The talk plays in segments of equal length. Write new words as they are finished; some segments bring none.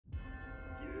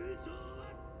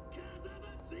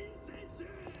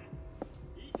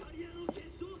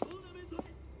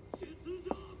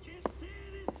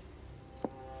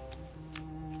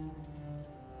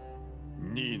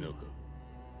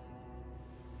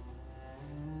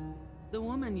The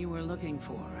woman you were looking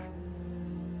for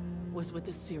was with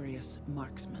a serious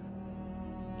marksman.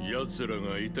 奴ら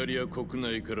がイタリア国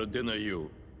内から出ないよう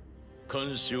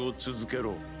監視を続け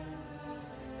ろ。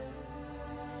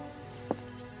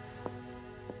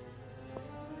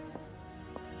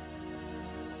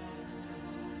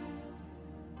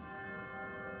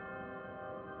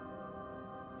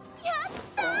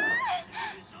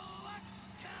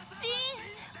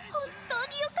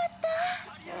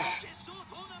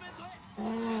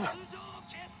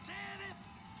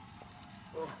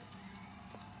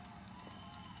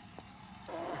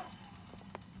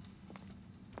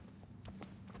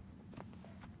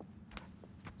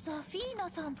ザフィーナ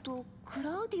さんとク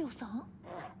ラウディオさん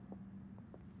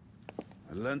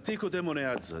L'antico demone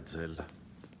Azazel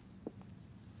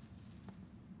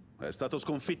è stato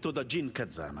sconfitto da Jin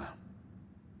Kazama.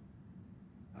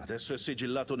 Adesso è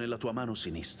sigillato nella tua mano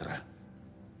sinistra.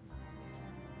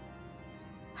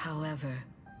 However,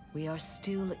 we are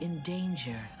still in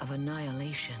danger of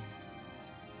annihilation.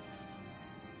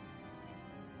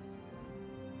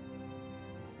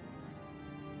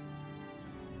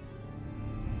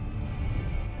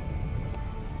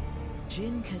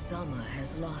 Jin Kazama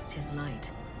has lost his light,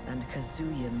 and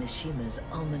Kazuya Mishima's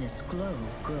ominous glow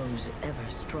grows ever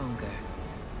stronger.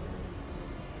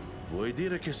 Vuoi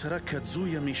dire che sarà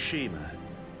Kazuya Mishima,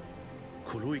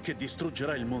 colui che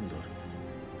distruggerà il mondo?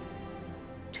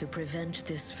 To prevent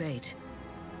this fate,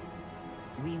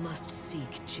 we must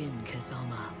seek Jin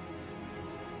Kazama.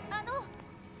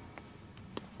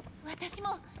 私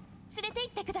も連れて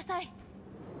行ってください。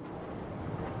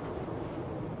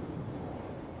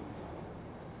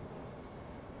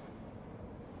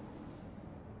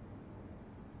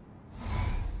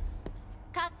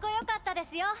かっこよかったで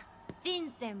すよ、ジ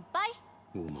ン先輩。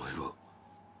お前は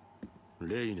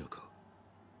レイナか。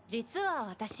実は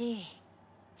私、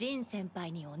ジン先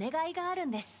輩にお願いがある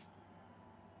んです。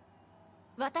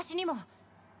私にも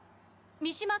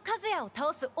三島和也を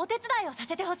倒すお手伝いをさ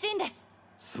せてほしいんです。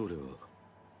それは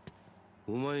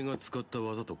お前が使った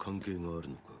技と関係がある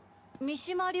のか。三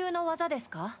島流の技です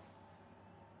か？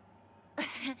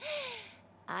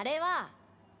あれは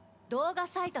動画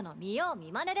サイトの見よう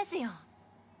見まねですよ。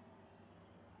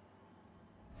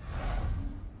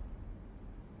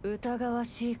疑わ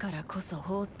しいからこそ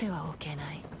放ってはおけ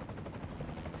ない。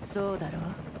そうだろう、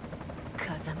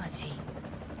風間陣。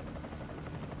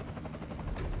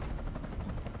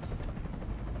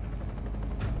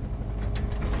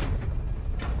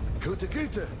Gute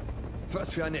Güte!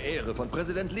 Was für eine Ehre, von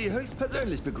Präsident Lee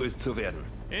höchstpersönlich begrüßt zu werden.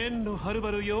 Enno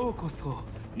harubaru youkoso,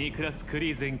 Niklas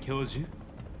Kriesen教授。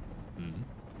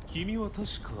君は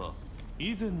確か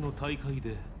以前の大会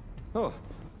で。Oh,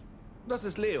 das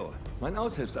ist Leo, mein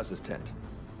Aushilfsassistent.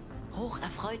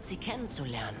 Hocherfreut, Sie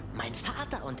kennenzulernen. Mein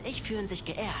Vater und ich fühlen sich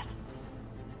geehrt.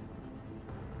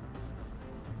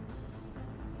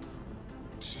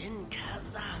 Jin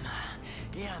Kazama,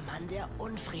 der Mann, der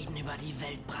Unfrieden über die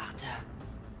Welt brachte.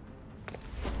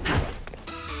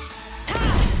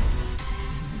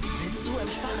 Willst du im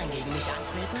Sparring gegen mich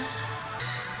antreten?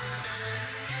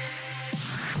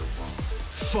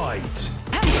 Fight!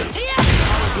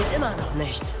 Traue dir immer noch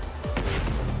nicht.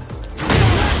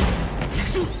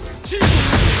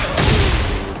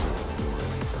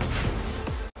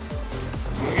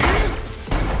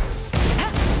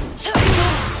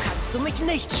 Kannst du mich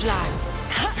nicht schlagen?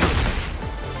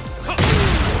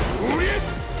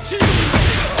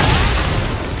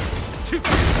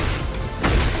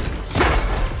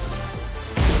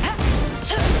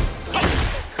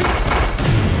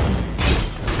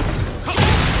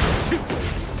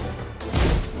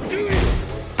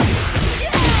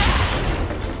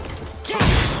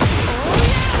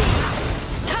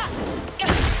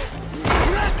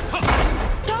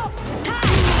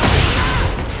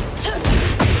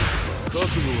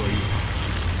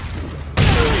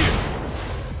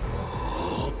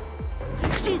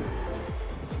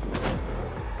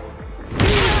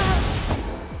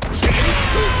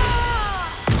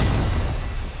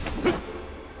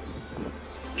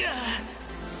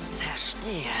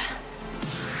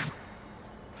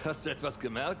 Hast du etwas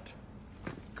gemerkt?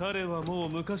 彼はもう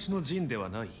昔のジンでは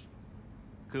ない。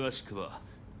詳しくは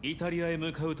イタリアへ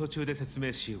向かう途中で説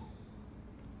明しよう。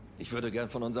Ich würde gern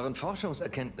von unseren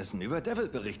Forschungserkenntnissen über Devil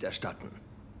Bericht erstatten.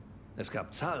 Es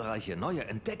gab zahlreiche neue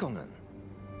Entdeckungen.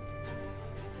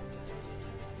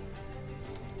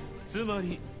 つま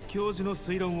り教授の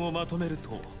推論をまとめる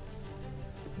と、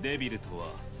デビルと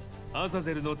はアザ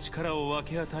ゼルの力を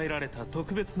分け与えられた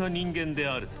特別な人間で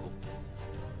あると。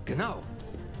Genau.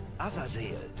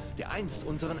 Azazel, der einst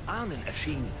unseren Ahnen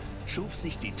erschien, schuf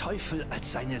sich die Teufel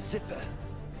als seine Sippe.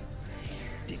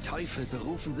 Die Teufel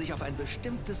berufen sich auf ein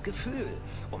bestimmtes Gefühl,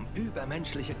 um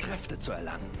übermenschliche Kräfte zu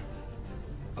erlangen.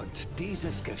 Und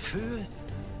dieses Gefühl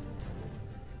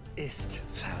ist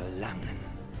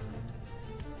Verlangen.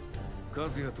 和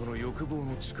也との欲望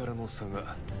の力の差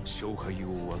が勝敗を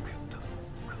分けた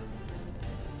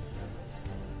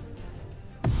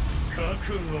覚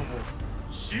悟も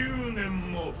執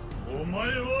念もお前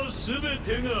は全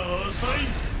てが浅い。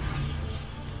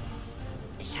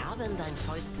 Ich habe in deinen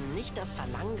Fäusten nicht das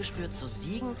Verlangen gespürt, zu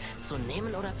siegen, zu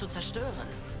nehmen oder zu zerstören.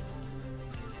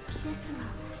 ですが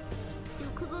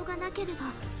欲望がなけれ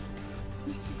ば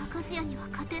三島和也には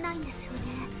勝てないんですよね。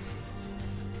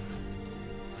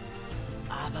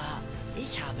 Aber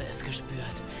ich habe es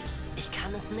gespürt. Ich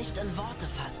kann es nicht in Worte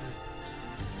fassen.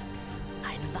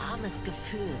 Ein warmes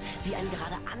Gefühl, wie ein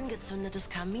gerade angezündetes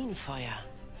Kaminfeuer.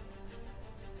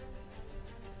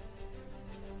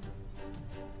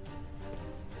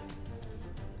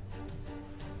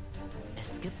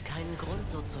 Es gibt keinen Grund,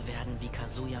 so zu werden wie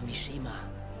Kazuya Mishima.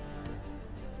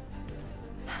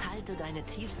 Halte deine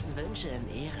tiefsten Wünsche in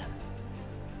Ehren.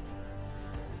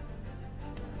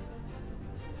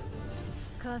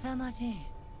 風間仁、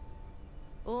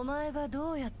お前が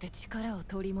どうやって力を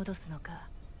取り戻すのか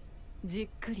じっ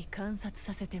くり観察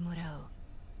させてもらお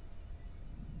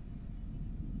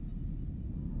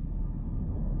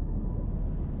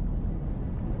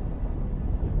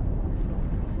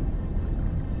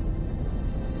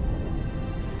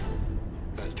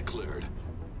う。As declared,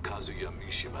 Kazuya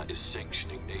Mishima is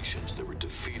sanctioning nations that were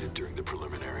defeated during the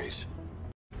preliminaries.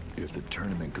 If the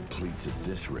tournament completes at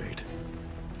this rate,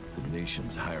 the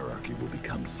nation's hierarchy will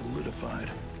become solidified.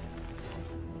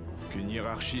 Qu'une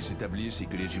hiérarchie s'établisse et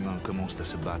que les humains commencent à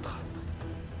se battre.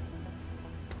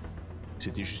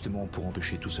 C'était justement pour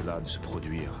empêcher tout cela de se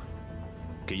produire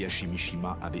qu'Eihachi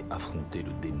Mishima avait affronté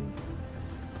le démon.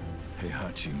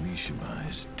 Heihachi Mishima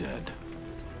is dead.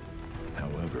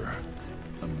 However,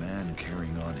 a man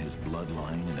carrying on his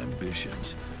bloodline and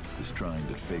ambitions is trying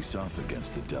to face off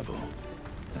against the devil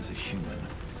as a human.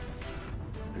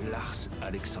 Lars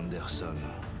Alexanderson,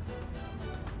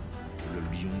 le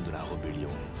lion de la rébellion.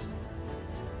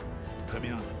 Très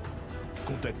bien.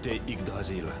 Contactez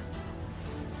Yggdrasil.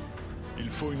 Il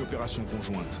faut une opération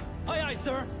conjointe. Aye, aye,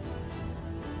 sir.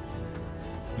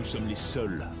 Nous sommes les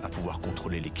seuls à pouvoir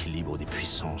contrôler l'équilibre des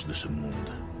puissances de ce monde.